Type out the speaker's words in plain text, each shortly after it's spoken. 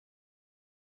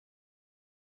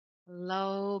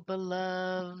Hello,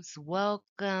 beloveds.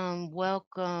 Welcome,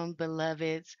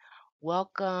 beloveds.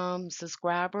 Welcome,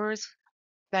 subscribers.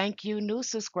 Thank you, new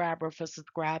subscriber, for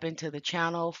subscribing to the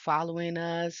channel, following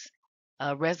us,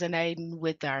 resonating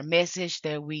with our message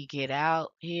that we get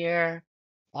out here,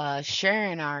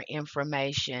 sharing our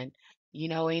information.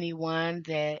 Anyone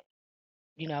that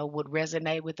would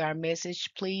resonate with our message,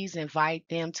 please invite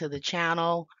them to the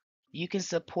channel. You can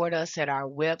support us at our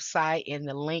website in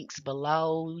the links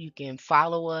below. You can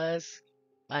follow us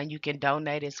and you can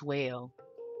donate as well.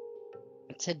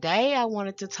 Today, I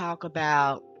wanted to talk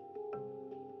about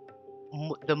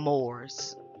the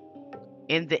Moors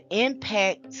and the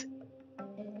impact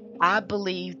I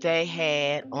believe they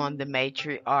had on the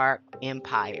Matriarch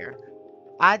Empire.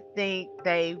 I think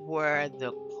they were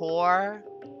the core,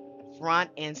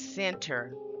 front, and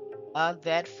center of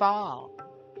that fall.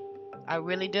 I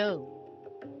really do.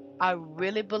 I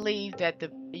really believe that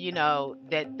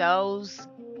that those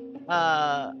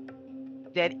uh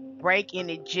that break in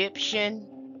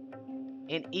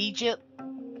Egypt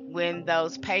when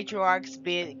those patriarchs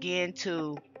begin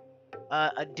to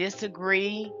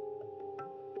disagree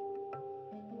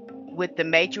with the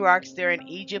matriarchs there in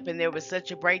Egypt, and there was such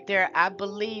a break there. I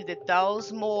believe that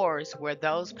those Moors were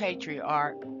those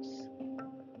patriarchs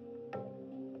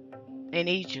in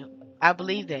Egypt. I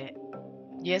believe that.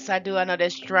 Yes, I do. I know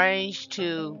that's strange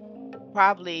to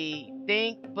probably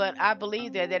think, but I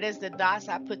believe that that is the dots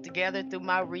I put together through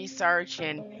my research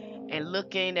and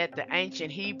looking at the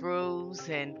ancient Hebrews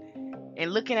and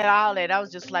looking at all that. I was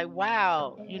just like,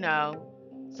 wow.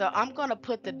 So I'm gonna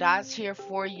put the dots here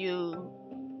for you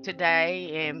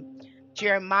today and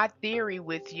share my theory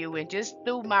with you and just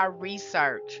through my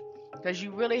research, because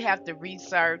you really have to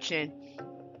research, and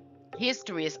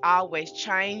history is always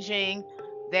changing.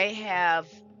 They have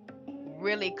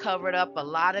really covered up a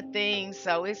lot of things.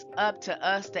 So it's up to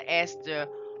us to ask the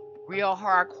real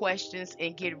hard questions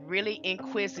and get really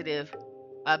inquisitive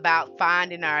about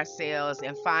finding ourselves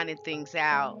and finding things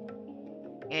out.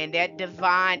 And that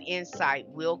divine insight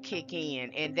will kick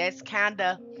in. And that's kind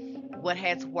of what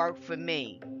has worked for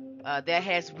me. That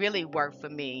has really worked for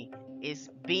me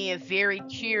is being very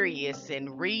curious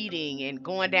and reading and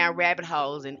going down rabbit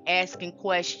holes and asking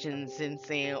questions and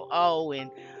saying, oh, and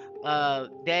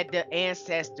that the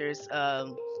ancestors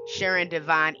sharing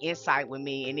divine insight with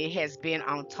me, and it has been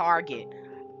on target.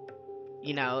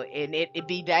 And it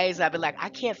be days I'll be like, I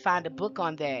can't find a book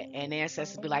on that, and the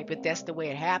ancestors be like, but that's the way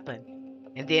it happened.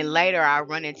 And then later I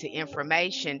run into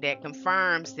information that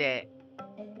confirms that,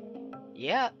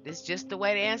 yeah, it's just the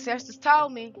way the ancestors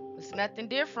told me. It's nothing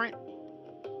different.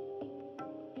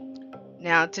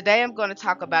 Now, today I'm going to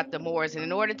talk about the Moors, and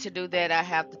in order to do that, I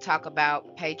have to talk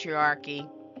about patriarchy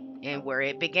and where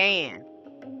it began.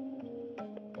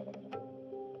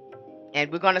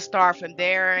 And we're going to start from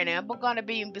there, and then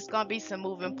it's going to be some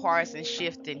moving parts and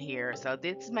shifting here. So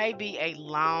this may be a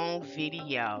long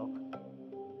video,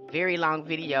 very long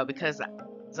video, because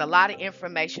there's a lot of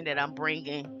information that I'm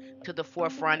bringing to the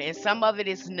forefront, and some of it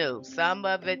is new. Some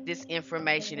of it, this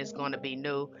information is going to be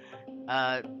new,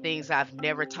 things I've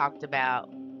never talked about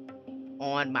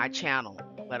on my channel,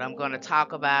 but I'm going to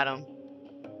talk about them.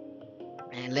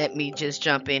 And let me just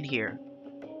jump in here.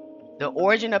 The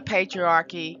origin of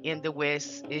patriarchy in the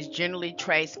West is generally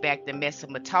traced back to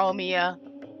Mesopotamia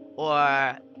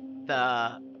or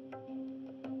the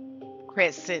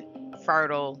crescent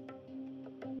fertile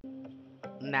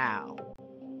Nile,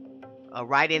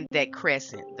 right in that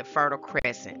crescent, the fertile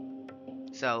crescent.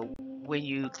 So when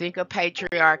you think of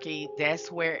patriarchy, that's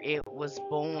where it was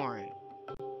born.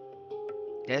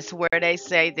 That's where they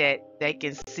say that they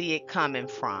can see it coming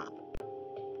from.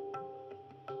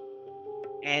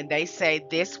 And they say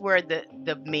this where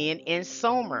the men in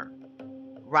Sumer,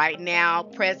 right now,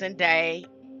 present day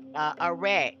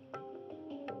Iraq,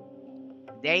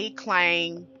 they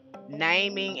claim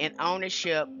naming and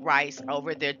ownership rights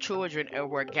over their children and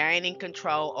were gaining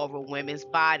control over women's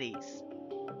bodies.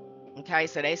 Okay,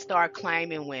 so they start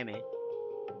claiming women.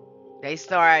 They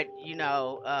start,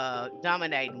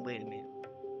 dominating women.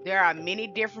 There are many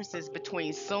differences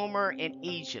between Sumer and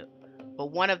Egypt,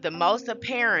 but one of the most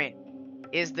apparent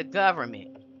is the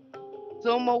government.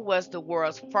 Sumer was the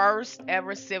world's first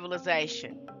ever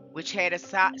civilization, which had a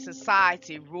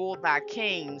society ruled by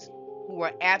kings who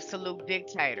were absolute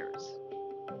dictators.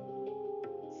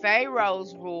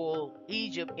 Pharaohs ruled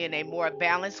Egypt in a more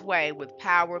balanced way, with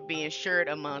power being shared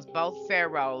amongst both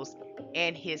pharaohs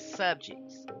and his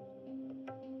subjects.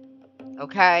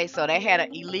 Okay, so they had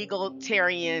an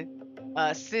egalitarian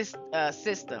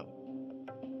system.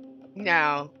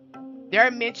 Now,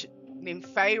 they're mentioning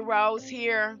pharaohs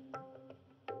here,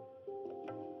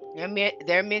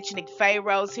 They're mentioning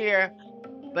pharaohs here,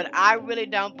 but I really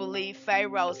don't believe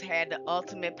pharaohs had the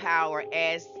ultimate power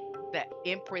as the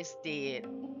empress did,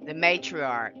 the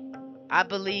matriarch. I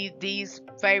believe these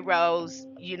pharaohs,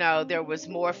 there was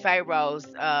more pharaohs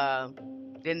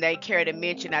than they care to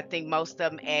mention. I think most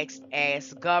of them acted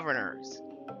as governors,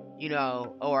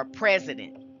 or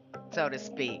president, so to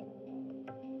speak.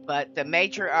 But the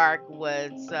matriarch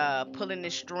was pulling the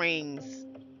strings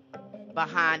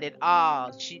behind it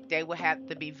all. They would have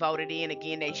to be voted in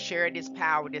again. They shared this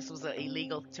power. This was an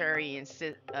egalitarian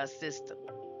system.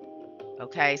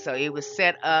 Okay, so it was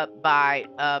set up by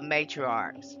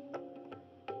matriarchs,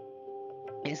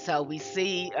 and so we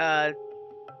see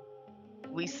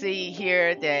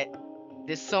here that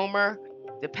the Sumer,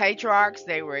 the patriarchs,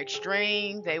 they were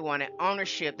extreme. They wanted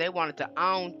ownership. They wanted to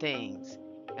own things,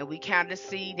 and we kind of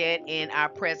see that in our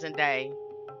present day.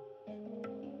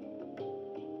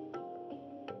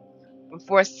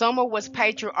 Before Sumer was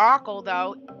patriarchal,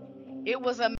 though, it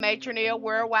was a matrilineal,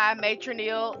 worldwide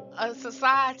matrilineal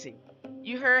society.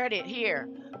 You heard it here.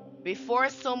 Before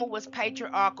Sumer was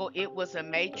patriarchal, it was a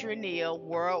matrilineal,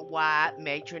 worldwide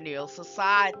matrilineal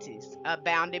societies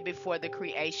abounded before the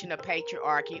creation of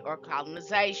patriarchy or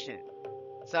colonization.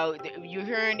 So you're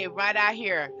hearing it right out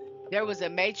here. There was a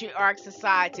matriarch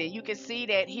society. You can see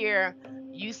that here.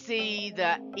 You see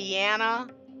the Iana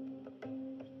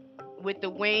with the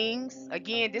wings.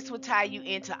 Again, this will tie you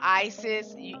into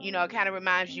Isis. It kind of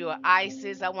reminds you of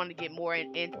Isis. I want to get more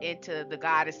into the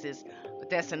goddesses, but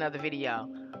that's another video.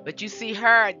 But you see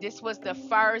her, this was the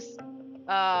first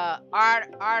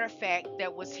artifact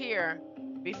that was here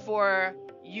before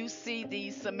you see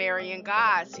these Sumerian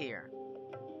gods here.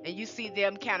 And you see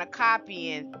them kind of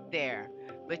copying there.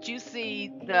 But you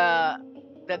see the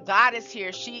goddess here,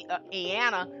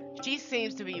 Iana, she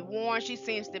seems to be worn. She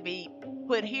seems to be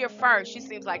put here first. She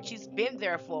seems like she's been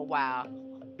there for a while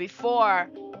before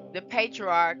the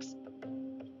patriarchs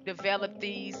developed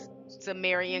these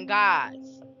Sumerian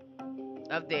gods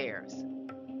of theirs.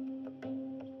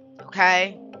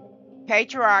 Okay?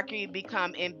 Patriarchy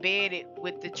become embedded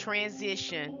with the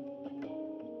transition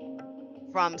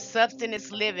from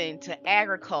subsistence living to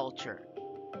agriculture,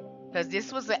 because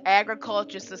this was an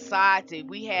agriculture society.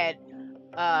 We had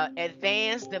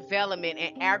advanced development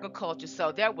in agriculture,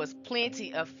 so there was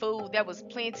plenty of food, there was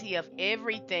plenty of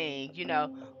everything.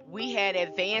 We had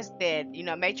advanced that.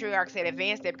 Matriarchs had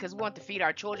advanced that because we wanted to feed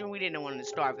our children. We didn't want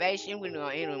starvation. We didn't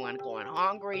want anyone going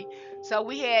hungry. So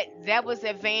we had that was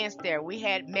advanced there. We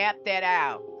had mapped that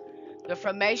out. The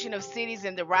formation of cities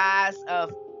and the rise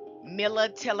of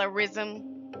militarism.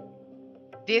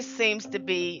 This seems to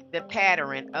be the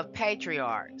pattern of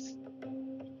patriarchs.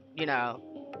 You know,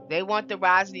 they want the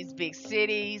rise of these big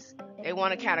cities. They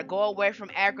want to kind of go away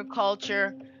from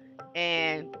agriculture,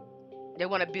 and they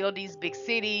want to build these big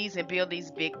cities and build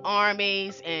these big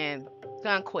armies and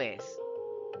conquest.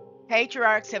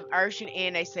 Patriarchs have ushered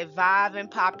in a surviving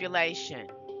population,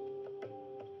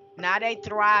 not a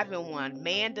thriving one.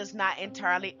 Man does not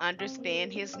entirely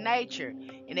understand his nature.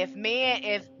 And if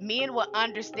men will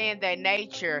understand their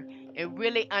nature and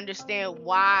really understand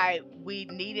why we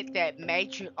needed that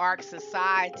matriarch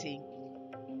society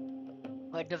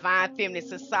or divine feminine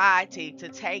society to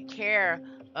take care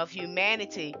of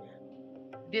humanity,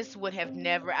 this would have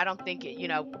never, I don't think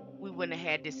we wouldn't have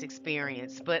had this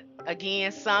experience. But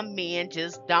again, some men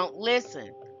just don't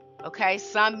listen. Okay,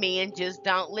 some men just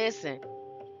don't listen.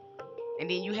 And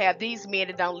then you have these men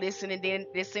that don't listen, and then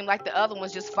it seems like the other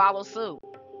ones just follow suit.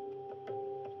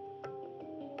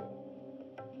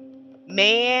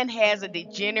 Man has a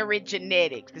degenerate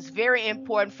genetics. It's very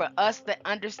important for us to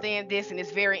understand this, and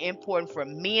it's very important for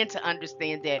men to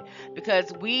understand that,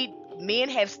 because men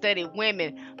have studied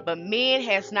women, but men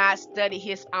has not studied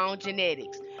his own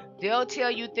genetics. They'll tell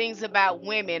you things about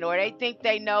women, or they think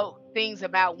they know things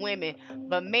about women,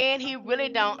 but man, he really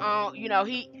don't own.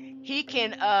 He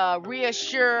can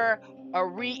reassure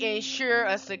or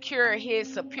reinsure or secure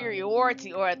his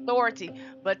superiority or authority,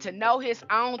 but to know his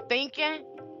own thinking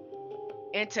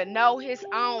and to know his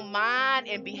own mind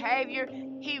and behavior,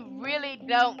 he really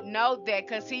don't know that,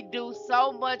 because he do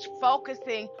so much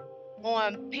focusing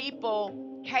on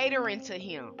people catering to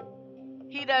him.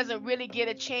 He doesn't really get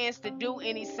a chance to do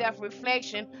any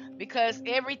self-reflection because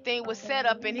everything was set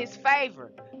up in his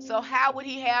favor. So how would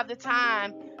he have the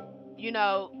time,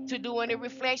 to do any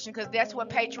reflection? Because that's what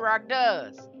patriarch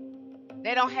does.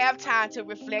 They don't have time to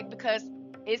reflect because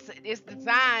it's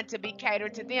designed to be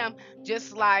catered to them,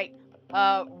 just like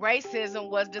racism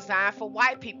was designed for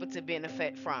white people to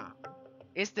benefit from.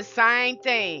 It's the same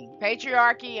thing.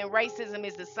 Patriarchy and racism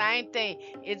is the same thing.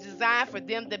 It's designed for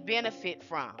them to benefit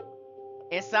from.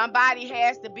 And somebody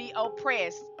has to be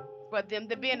oppressed for them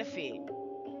to benefit.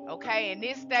 Okay, in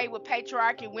this day with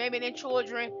patriarchy, women and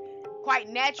children, quite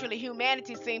naturally,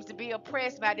 humanity seems to be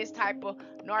oppressed by this type of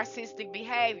narcissistic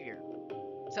behavior.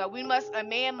 So a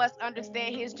man must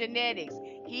understand his genetics.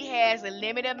 He has a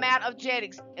limited amount of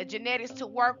genetics to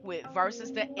work with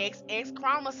versus the XX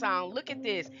chromosome. Look at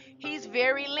this. He's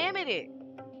very limited.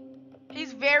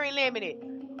 He's very limited.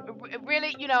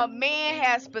 Really,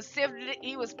 man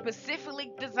he was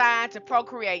specifically designed to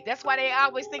procreate. That's why they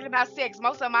always thinking about sex.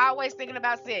 Most of them are always thinking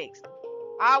about sex.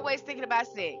 Always thinking about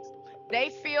sex. They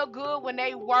feel good when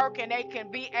they work and they can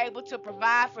be able to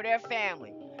provide for their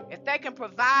family. If they can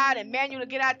provide and manually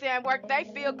get out there and work, they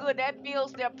feel good. That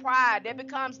builds their pride. That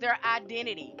becomes their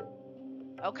identity.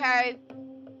 Okay?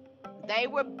 They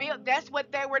were built, that's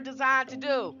what they were designed to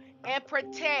do. And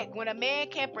protect. When a man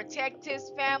can protect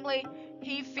his family,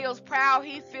 he feels proud,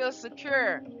 he feels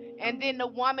secure. And then the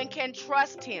woman can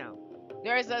trust him.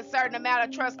 There is a certain amount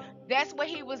of trust. That's what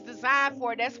he was designed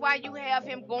for. That's why you have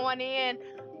him going in,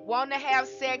 wanting to have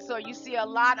sex, or you see a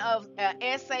lot of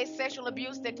sexual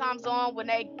abuse that comes on when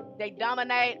they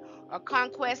dominate or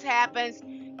conquest happens.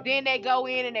 Then they go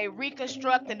in and they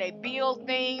reconstruct and they build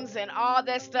things and all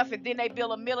that stuff, and then they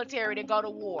build a military to go to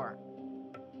war.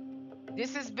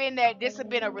 This has been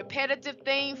a repetitive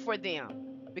thing for them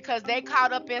because they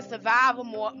caught up in survival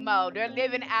mode. They're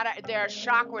living out of their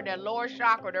chakra, their lower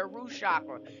chakra, their root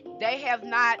chakra. They have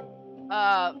not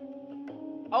uh,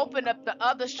 opened up the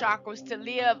other chakras to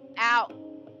live out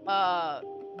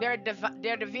their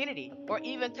divinity or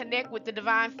even connect with the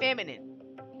divine feminine.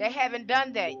 They haven't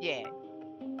done that yet.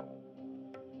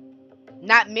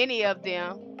 Not many of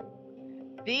them.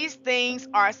 These things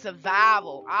are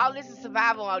survival. All this is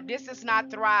survival mode. This is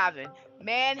not thriving.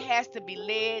 Man has to be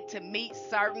led to meet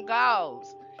certain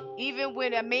goals. Even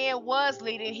when a man was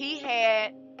leading, he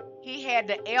had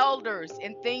the elders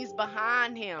and things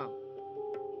behind him.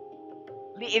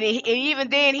 And even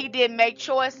then, he didn't make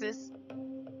choices.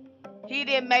 He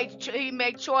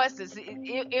made choices.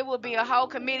 It would be a whole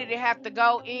committee to have to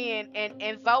go in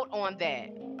and vote on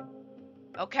that.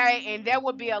 Okay, and there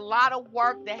would be a lot of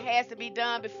work that has to be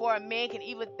done before a man can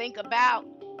even think about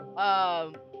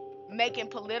um, making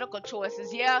political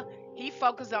choices. Yeah, he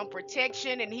focused on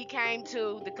protection, and he came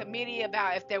to the committee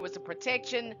about if there was a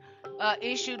protection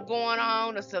issue going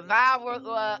on, a survival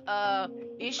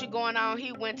issue going on.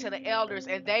 He went to the elders,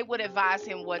 and they would advise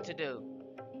him what to do.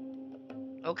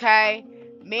 Okay,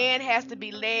 man has to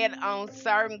be led on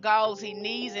certain goals. He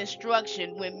needs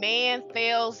instruction. When man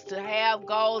fails to have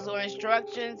goals or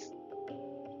instructions,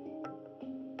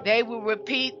 they will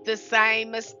repeat the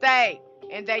same mistake.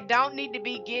 And they don't need to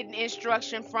be getting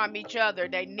instruction from each other.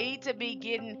 They need to be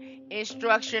getting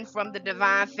instruction from the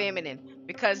divine feminine,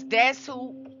 because that's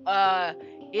who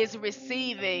is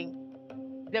receiving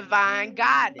divine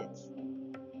guidance.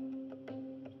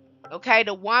 Okay,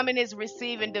 the woman is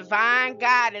receiving divine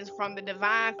guidance from the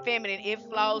divine feminine. It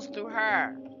flows through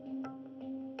her.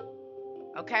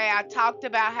 Okay, I talked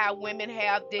about how women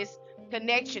have this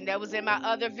connection. That was in my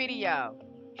other video.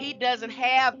 He doesn't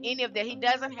have any of that. He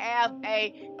doesn't have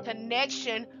a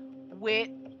connection with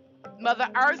Mother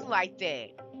Earth like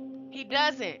that. He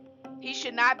doesn't. He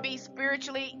should not be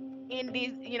spiritually in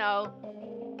this,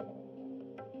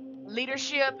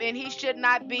 leadership, and he should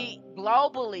not be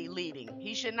globally leading.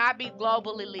 He should not be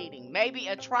globally leading. Maybe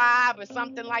a tribe or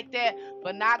something like that,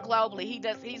 but not globally.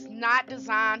 He's not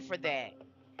designed for that.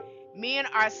 Men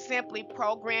are simply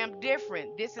programmed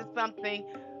different. This is something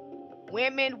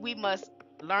women we must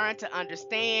learn to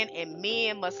understand, and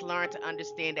men must learn to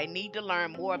understand. They need to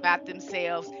learn more about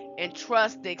themselves and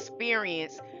trust the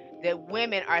experience that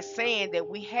women are saying that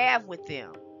we have with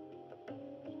them.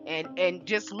 And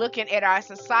just looking at our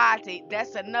society,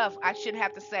 that's enough. I shouldn't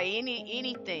have to say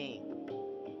anything.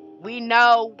 We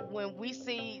know when we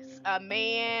see a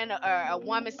man or a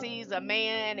woman sees a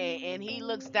man and he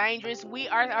looks dangerous, we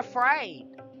are afraid.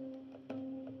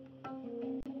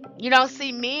 You don't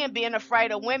see men being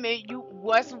afraid of women.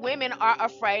 Us women are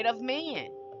afraid of men.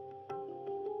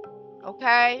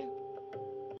 Okay?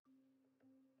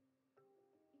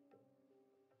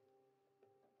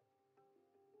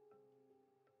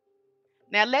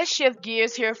 Now let's shift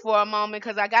gears here for a moment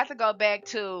because I got to go back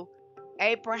to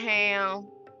Abraham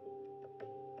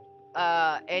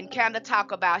and kind of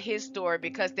talk about his story,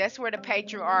 because that's where the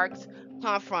patriarchs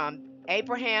come from.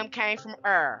 Abraham came from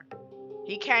Ur.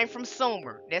 He came from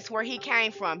Sumer. That's where he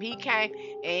came from. He came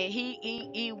and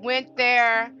he went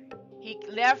there. He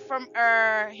left from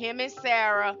Ur, him and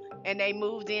Sarah. and they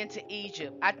moved into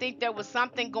Egypt. I think there was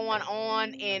something going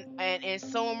on in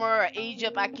Sumer or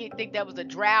Egypt. I can't think there was a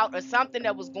drought or something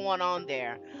that was going on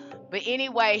there. But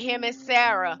anyway, him and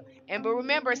Sarah, and but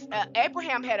remember,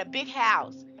 Abraham had a big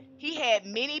house. He had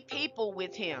many people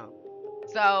with him,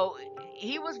 so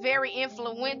he was very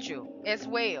influential as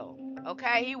well.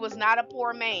 Okay, he was not a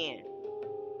poor man.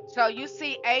 So you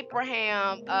see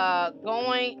Abraham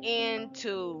going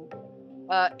into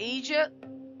Egypt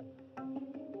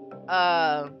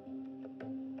uh,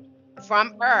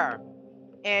 from Ur.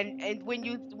 And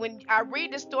when I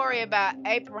read the story about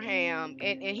Abraham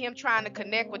and him trying to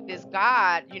connect with this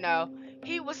God,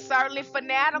 he was certainly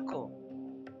fanatical.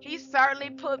 He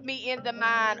certainly put me in the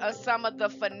mind of some of the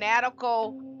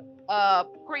fanatical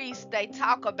priests they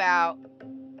talk about,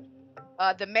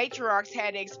 the matriarchs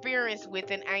had experience with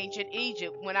in ancient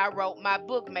Egypt. When I wrote my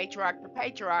book, Matriarch to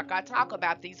Patriarch, I talk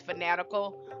about these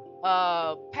fanatical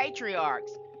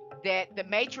patriarchs, that the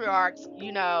matriarchs,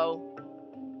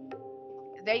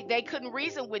 they couldn't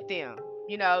reason with them.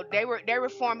 They were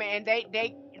forming, and they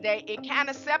it kind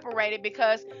of separated,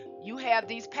 because you have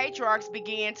these patriarchs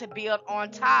begin to build on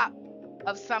top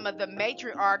of some of the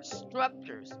matriarch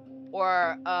structures,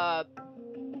 or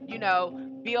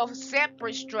build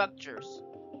separate structures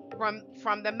from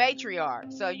the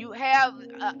matriarch. So you have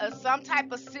some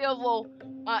type of civil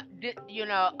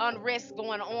unrest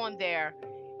going on there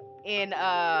in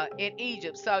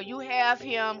Egypt. So you have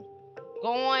him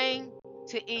going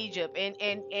to Egypt,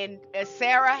 and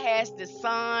Sarah has the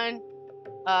son,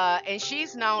 and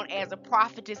she's known as a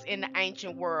prophetess in the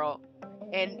ancient world,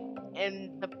 and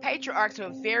the patriarchs were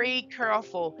very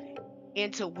careful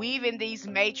into weaving these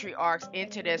matriarchs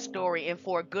into their story, and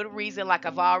for a good reason. Like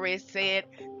I've already said,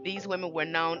 these women were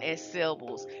known as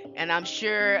Sibyls, and I'm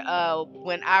sure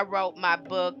when I wrote my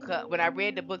book, when I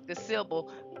read the book The Sibyl,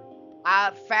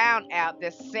 I found out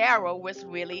that Sarah was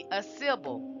really a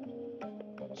Sibyl.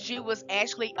 She was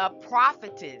actually a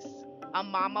prophetess, a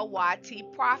Mama Wati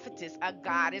prophetess, a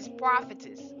goddess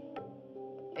prophetess.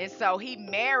 And so he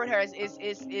married her.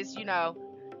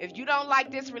 If you don't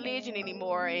like this religion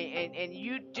anymore, and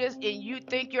you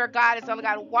think your God is only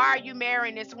God, why are you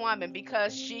marrying this woman?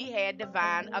 Because she had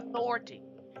divine authority.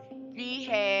 She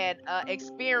had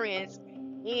experience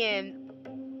in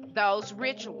those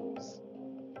rituals.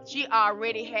 She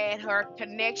already had her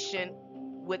connection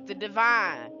with the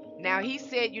divine. Now he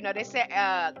said, they said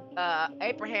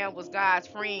Abraham was God's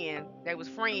friend. They was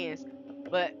friends,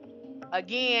 but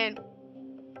again,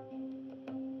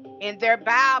 in their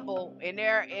Bible, in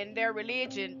their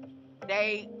religion,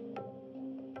 they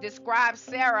describe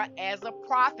Sarah as a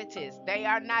prophetess. They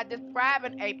are not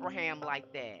describing Abraham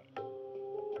like that.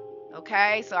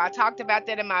 Okay, so I talked about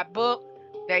that in my book.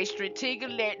 They're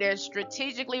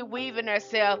strategically weaving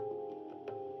themselves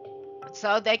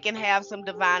so they can have some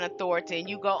divine authority. And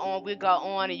we go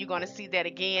on, and you're going to see that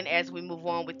again as we move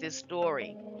on with this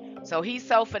story. So he's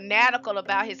so fanatical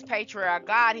about his patriarch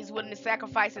God, he's willing to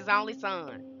sacrifice his only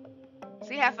son.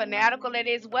 See how fanatical it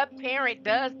is? What parent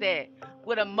does that?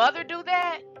 Would a mother do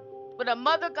that? Would a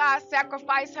mother God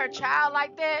sacrifice her child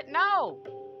like that? No.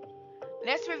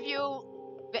 Let's review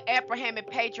the Abrahamic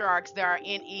patriarchs that are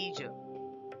in Egypt.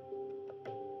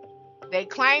 They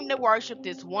claim to worship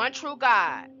this one true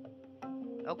God.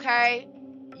 Okay?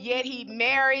 Yet he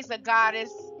marries a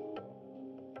goddess.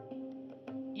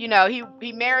 He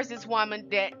marries this woman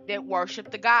that worshiped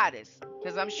the goddess.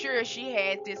 Because I'm sure she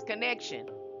had this connection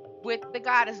with the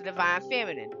goddess divine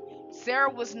feminine. Sarah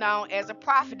was known as a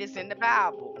prophetess in the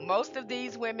Bible. Most of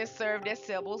these women served as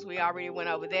Sibyls. We already went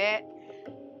over that.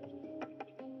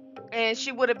 And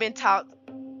she would have been taught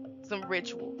some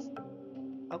rituals.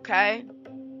 Okay?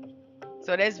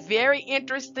 So that's very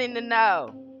interesting to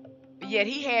know. But yet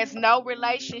he has no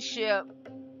relationship,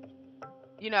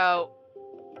 no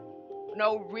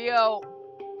real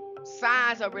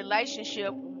signs of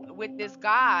relationship with this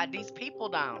God. These people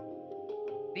don't.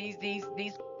 These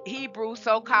Hebrew,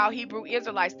 so-called Hebrew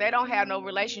Israelites, they don't have no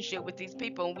relationship with these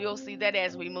people, and we'll see that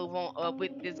as we move on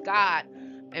with this God,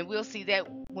 and we'll see that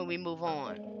when we move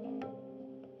on.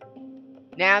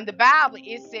 Now in the Bible,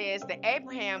 it says that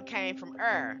Abraham came from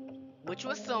Ur, which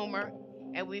was Sumer,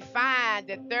 and we find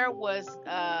that there was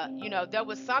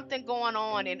something going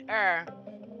on in Ur,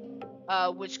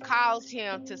 which caused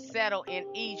him to settle in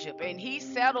Egypt, and he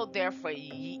settled there for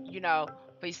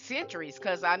centuries.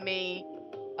 Because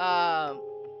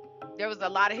there was a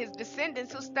lot of his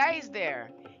descendants who stays there.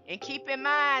 And keep in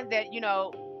mind that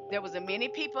there was many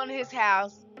people in his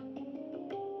house.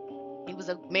 He was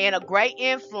a man of great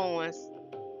influence,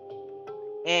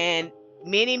 and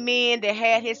many men that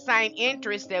had his same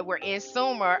interests that were in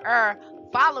Sumer or Ur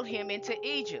followed him into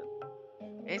Egypt.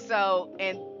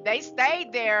 And they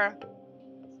stayed there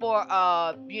for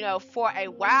for a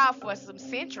while, for some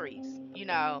centuries,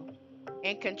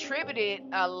 and contributed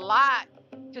a lot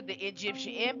to the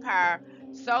Egyptian empire.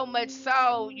 So much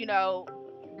so,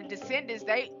 the descendants,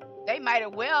 they might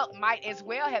as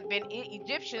well have been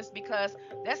Egyptians, because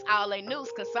that's all they knew,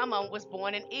 because some of them was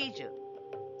born in Egypt.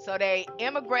 So they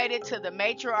immigrated to the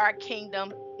matriarch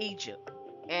kingdom, Egypt.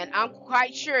 And I'm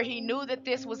quite sure he knew that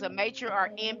this was a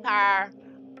matriarch empire.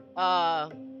 Uh,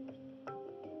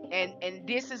 and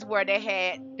this is where they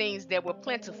had things that were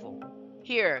plentiful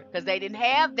here, because they didn't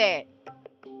have that.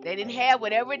 They didn't have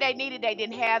whatever they needed. They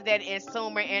didn't have that in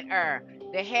Sumer and Ur.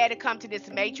 They had to come to this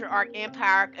matriarch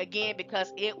empire again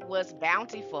because it was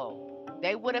bountiful.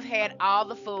 They would have had all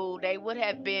the food. They would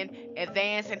have been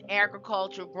advanced in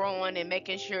agriculture, growing and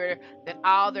making sure that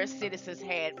all their citizens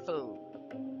had food.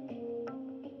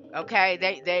 Okay,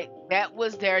 they that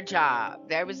was their job.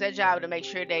 That was their job, to make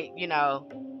sure they,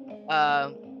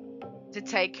 uh, to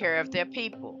take care of their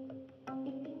people.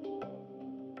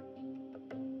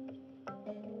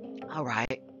 All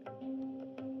right.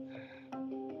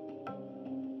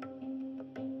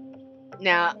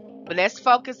 Now, but let's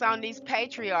focus on these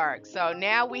patriarchs. So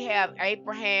now we have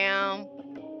Abraham.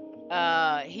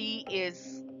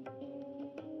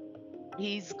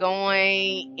 He's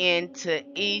going into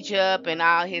Egypt and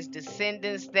all his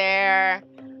descendants there.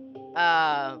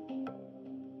 Uh,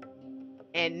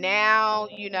 and now,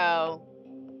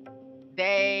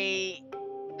 they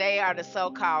they are the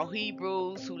so-called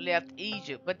Hebrews who left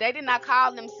Egypt, but they did not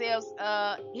call themselves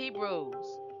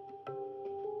Hebrews.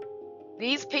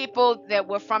 These people that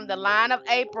were from the line of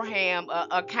Abraham,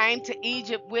 came to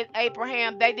Egypt with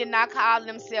Abraham, they did not call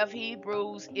themselves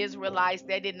Hebrews, Israelites.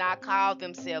 They did not call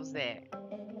themselves that.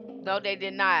 No, they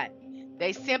did not.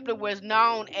 They simply was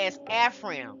known as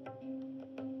Ephraim.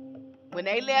 When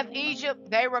they left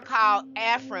Egypt, they were called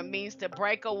Ephraim, means to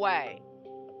break away.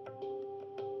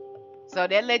 So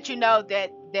that let you know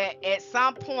that at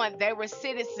some point they were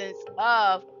citizens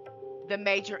of the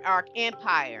Matriarch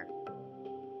Empire.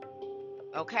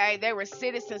 Okay, they were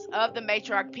citizens of the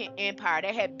Matriarch Empire.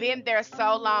 They had been there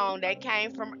so long. They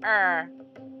came from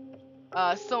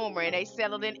Sumer, and they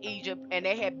settled in Egypt, and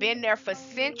they had been there for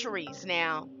centuries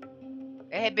now.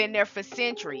 They had been there for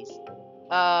centuries.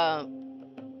 Uh,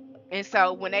 and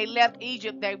so when they left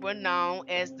Egypt, they were known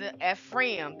as the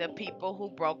Ephraim, the people who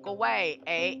broke away.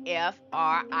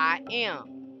 Afrim.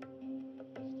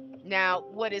 Now,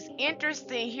 what is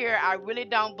interesting here, I really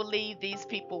don't believe these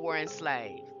people were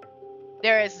enslaved.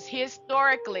 There is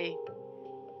historically,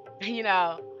 you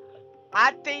know,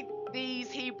 I think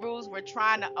these Hebrews were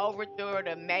trying to overthrow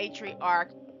the Matriarch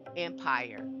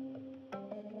Empire.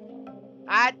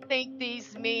 I think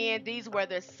these were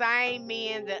the same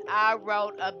men that I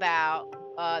wrote about,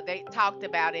 they talked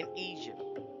about in Egypt.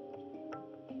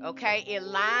 Okay, it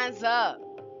lines up.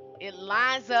 It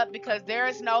lines up because there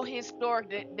is no historic.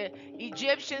 The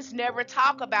Egyptians never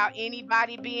talk about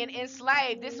anybody being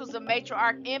enslaved. This was a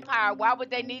matriarch empire. Why would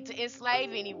they need to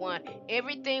enslave anyone?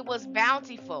 Everything was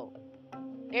bountiful.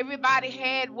 Everybody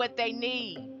had what they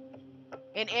need.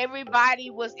 And everybody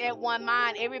was at one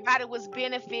mind. Everybody was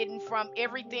benefiting from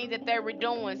everything that they were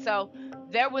doing. So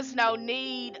there was no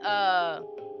need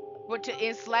for to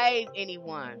enslave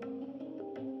anyone.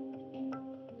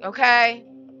 Okay?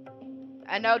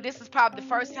 I know this is probably the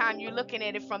first time you're looking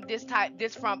at it from this type,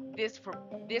 this from this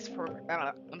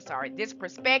I'm sorry, this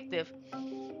perspective.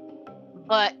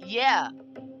 But yeah,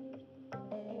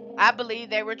 I believe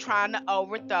they were trying to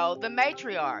overthrow the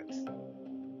matriarchs.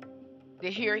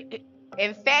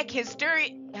 In fact,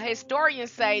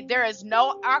 historians say there is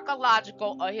no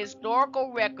archaeological or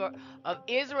historical record of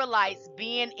Israelites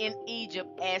being in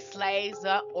Egypt as slaves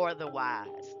or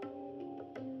otherwise.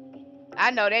 I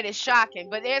know that is shocking,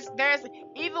 but there's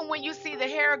even when you see the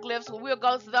hieroglyphs, we'll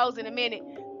go to those in a minute,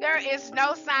 there is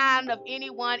no sign of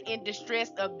anyone in distress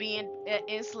of being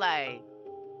enslaved.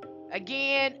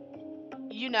 Again,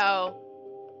 you know,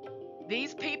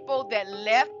 these people that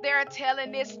left there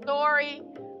telling this story,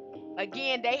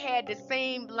 again, they had to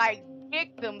seem like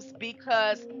victims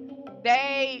because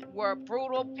they were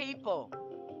brutal people.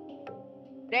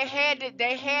 They had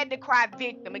to cry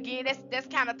victim. Again, that's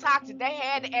kind of toxic. They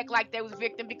had to act like they was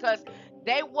victim because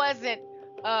they wasn't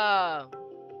uh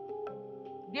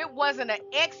it wasn't an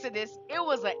exodus, it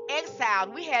was an exile.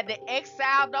 We had to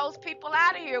exile those people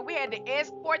out of here. We had to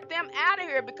escort them out of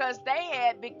here because they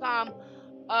had become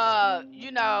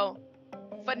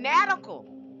fanatical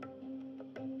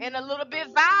and a little bit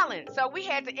violent. So we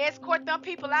had to escort them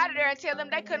people out of there and tell them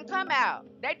they couldn't come out.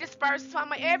 They dispersed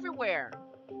from everywhere.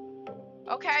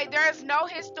 Okay, there's no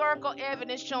historical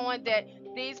evidence showing that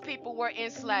these people were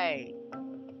enslaved.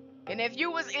 And if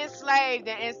you was enslaved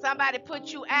and somebody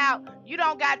put you out, you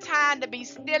don't got time to be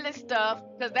stealing stuff,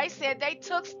 because they said they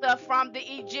took stuff from the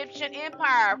Egyptian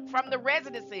empire, from the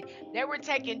residency. They were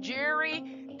taking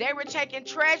jewelry, they were taking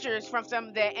treasures from some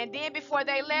of that. And then before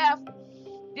they left,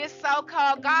 this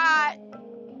so-called God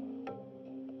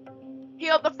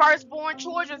killed the firstborn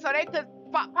children so they could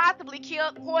possibly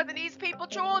poison these people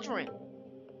children.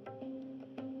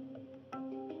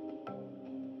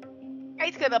 They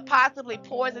could have possibly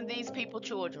poisoned these people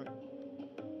children.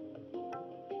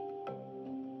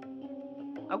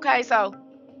 Okay, so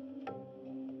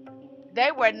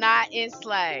they were not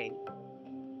enslaved.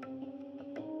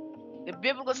 The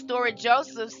biblical story,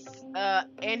 Joseph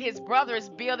and his brothers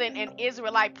building an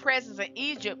Israelite presence in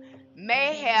Egypt,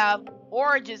 may have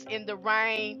origins in the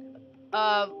reign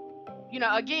of,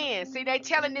 again, see, they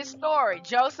telling this story.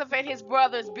 Joseph and his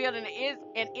brothers building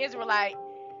an Israelite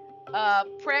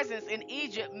presence in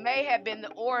Egypt may have been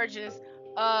the origins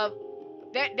of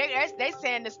that. They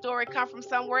saying the story come from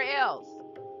somewhere else.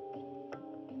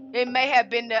 It may have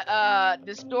been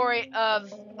the story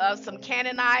of some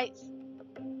Canaanites.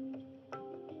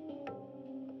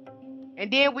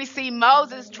 And then we see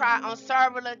Moses try on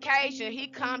several occasions. He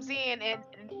comes in and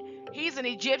he's an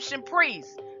Egyptian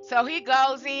priest. So he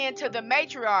goes into the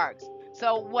matriarchs.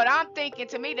 So what I'm thinking,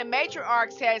 to me, the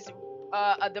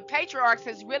patriarchs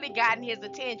has really gotten his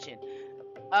attention.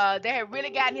 They have really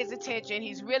gotten his attention.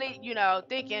 He's really,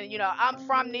 thinking, I'm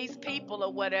from these people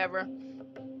or whatever.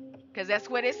 Because that's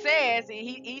what it says.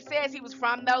 He says he was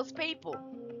from those people.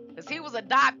 Because he was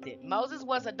adopted. Moses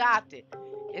was adopted.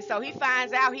 And so he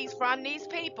finds out he's from these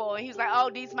people. And he's like,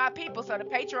 oh, these my people. So the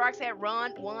patriarchs had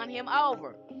won him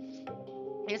over.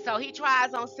 And so he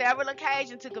tries on several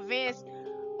occasions to convince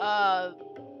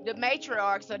the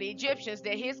matriarchs or the Egyptians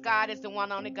that his God is the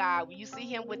one on the God. You see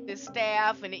him with this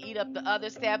staff and they eat up the other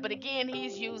staff. But again,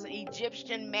 he's using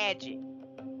Egyptian magic.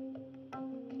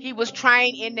 He was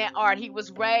trained in that art. He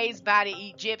was raised by the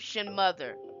Egyptian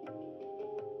mother.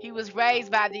 He was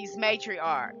raised by these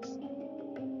matriarchs.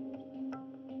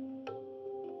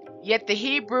 Yet the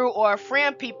Hebrew or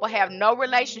Ephraim people have no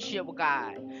relationship with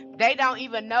God. They don't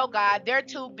even know God. They're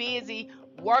too busy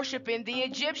worshiping the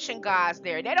Egyptian gods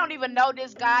there. They don't even know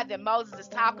this God that Moses is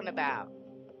talking about.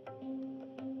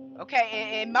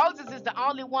 Okay, and Moses is the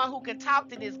only one who can talk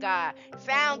to this God.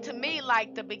 Sound to me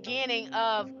like the beginning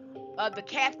of the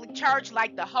Catholic Church,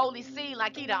 like the Holy See,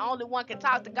 like he the only one can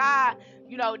talk to God.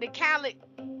 The Catholic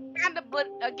kind of, but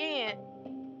again,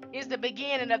 is the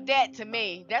beginning of that to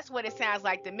me. That's what it sounds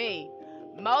like to me.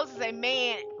 Moses, a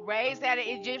man raised as an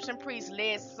Egyptian priest,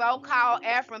 led so-called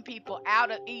Ephraim people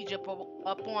out of Egypt.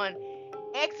 Upon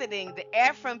exiting, the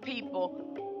Ephraim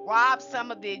people robbed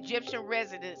some of the Egyptian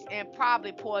residents and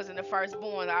probably poisoned the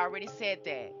firstborn. I already said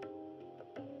that.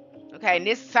 Okay, and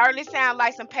this certainly sounds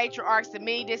like some patriarchs to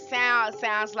me. This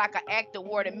sounds like an act of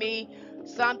war to me.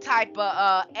 Some type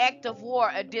of act of war,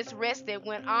 a disrest that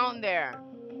went on there.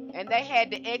 And they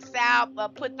had to exile,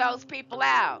 put those people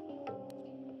out.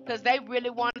 Because they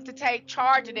really wanted to take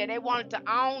charge of that. They wanted to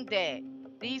own that.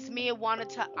 These men wanted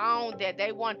to own that.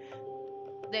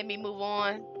 Let me move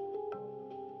on.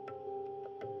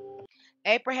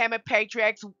 Abrahamic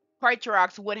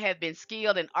patriarchs would have been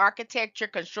skilled in architecture,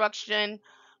 construction,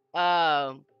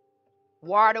 uh,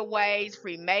 waterways,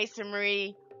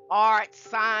 Freemasonry, art,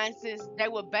 sciences. They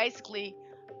would basically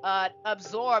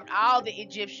absorb all the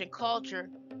Egyptian culture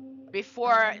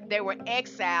before they were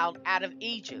exiled out of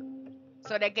Egypt.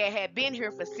 So they had been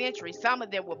here for centuries. Some of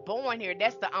them were born here.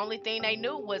 That's the only thing they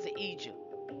knew was Egypt.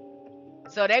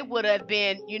 So they would have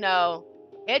been,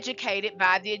 educated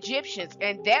by the Egyptians,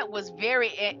 and that was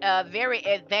very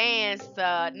advanced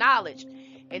knowledge.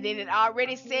 And then it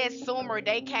already says Sumer,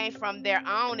 they came from their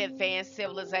own advanced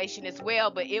civilization as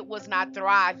well, but it was not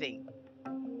thriving.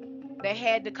 They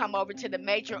had to come over to the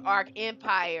Matriarch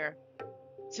Empire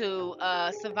to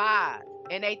survive,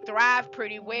 and they thrived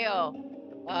pretty well.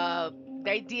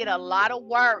 They did a lot of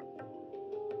work,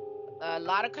 a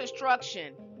lot of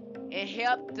construction, and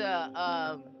helped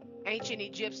the ancient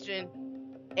Egyptian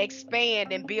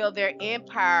expand and build their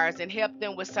empires and help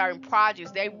them with certain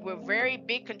projects. They were very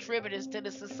big contributors to the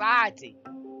society.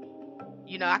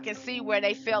 I can see where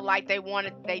they felt like they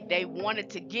wanted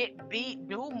to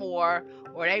do more,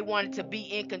 or they wanted to be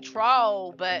in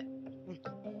control, but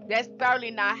that's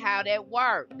certainly not how that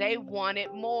worked. They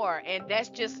wanted more, and that's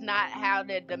just not how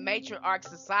the matriarch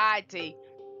society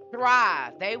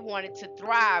thrive. They wanted to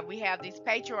thrive. We have these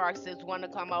patriarchs that want to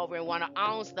come over and want to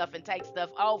own stuff and take stuff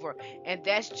over, and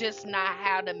that's just not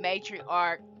how the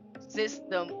matriarch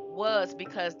system was,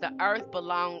 because the earth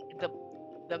belonged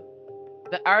the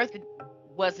The earth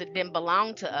wasn't didn't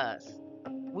belong to us.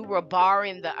 We were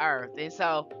borrowing the earth. And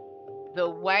so the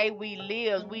way we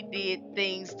lived, we did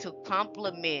things to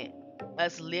complement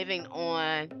us living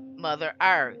on Mother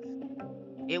Earth.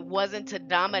 It wasn't to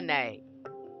dominate.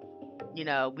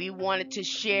 We wanted to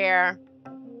share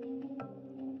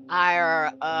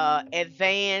our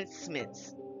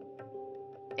advancements,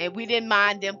 and we didn't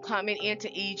mind them coming into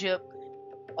Egypt,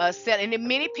 selling. And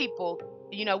many people,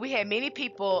 we had many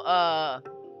people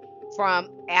from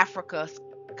Africa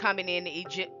coming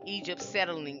into Egypt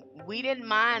settling. We didn't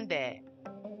mind that.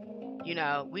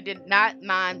 We did not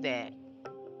mind that.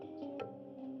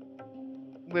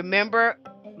 Remember,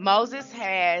 Moses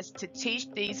has to teach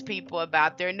these people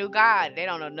about their new God. They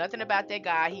don't know nothing about their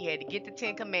God. He had to get the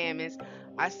Ten Commandments.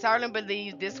 I certainly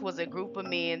believe this was a group of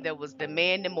men that was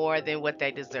demanding more than what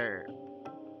they deserved.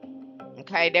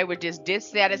 Okay, they were just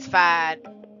dissatisfied,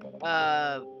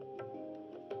 uh,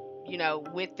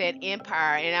 with that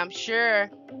empire. And I'm sure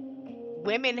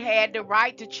women had the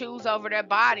right to choose over their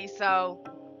bodies. So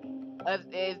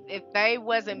if they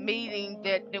wasn't meeting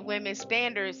the women's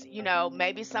standards,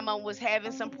 maybe someone was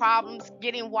having some problems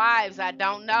getting wives. I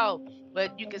don't know,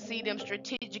 but you can see them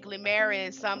strategically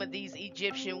marrying some of these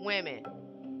Egyptian women.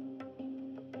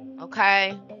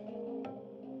 Okay,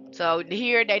 so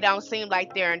here they don't seem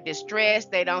like they're in distress.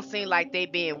 They don't seem like they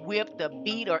being whipped or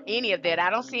beat or any of that. I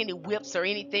don't see any whips or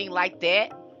anything like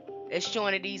that. It's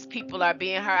showing that these people are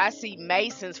being hurt. I see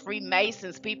Masons,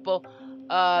 Freemasons, people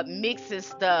mixing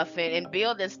stuff and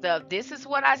building stuff. This is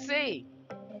what I see.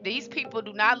 These people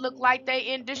do not look like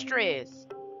they in distress.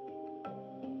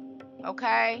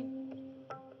 Okay?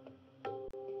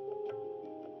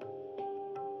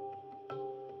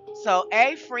 So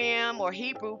Ephraim or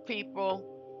Hebrew people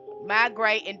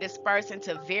migrate and disperse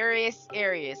into various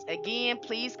areas. Again,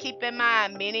 please keep in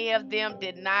mind many of them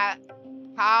did not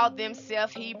call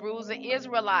themselves Hebrews or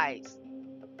Israelites.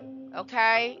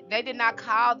 Okay? They did not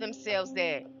call themselves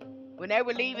that. When they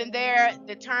were leaving there,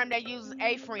 the term they used is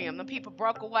Ephraim. The people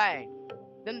broke away.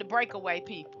 Them the breakaway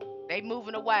people. They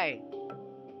moving away.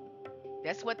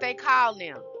 That's what they call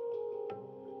them.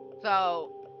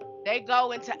 So they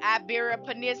go into Iberia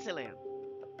Peninsula,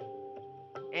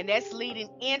 and that's leading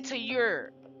into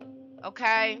Europe.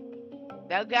 Okay?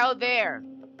 They'll go there.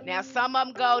 Now some of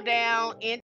them go down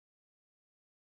into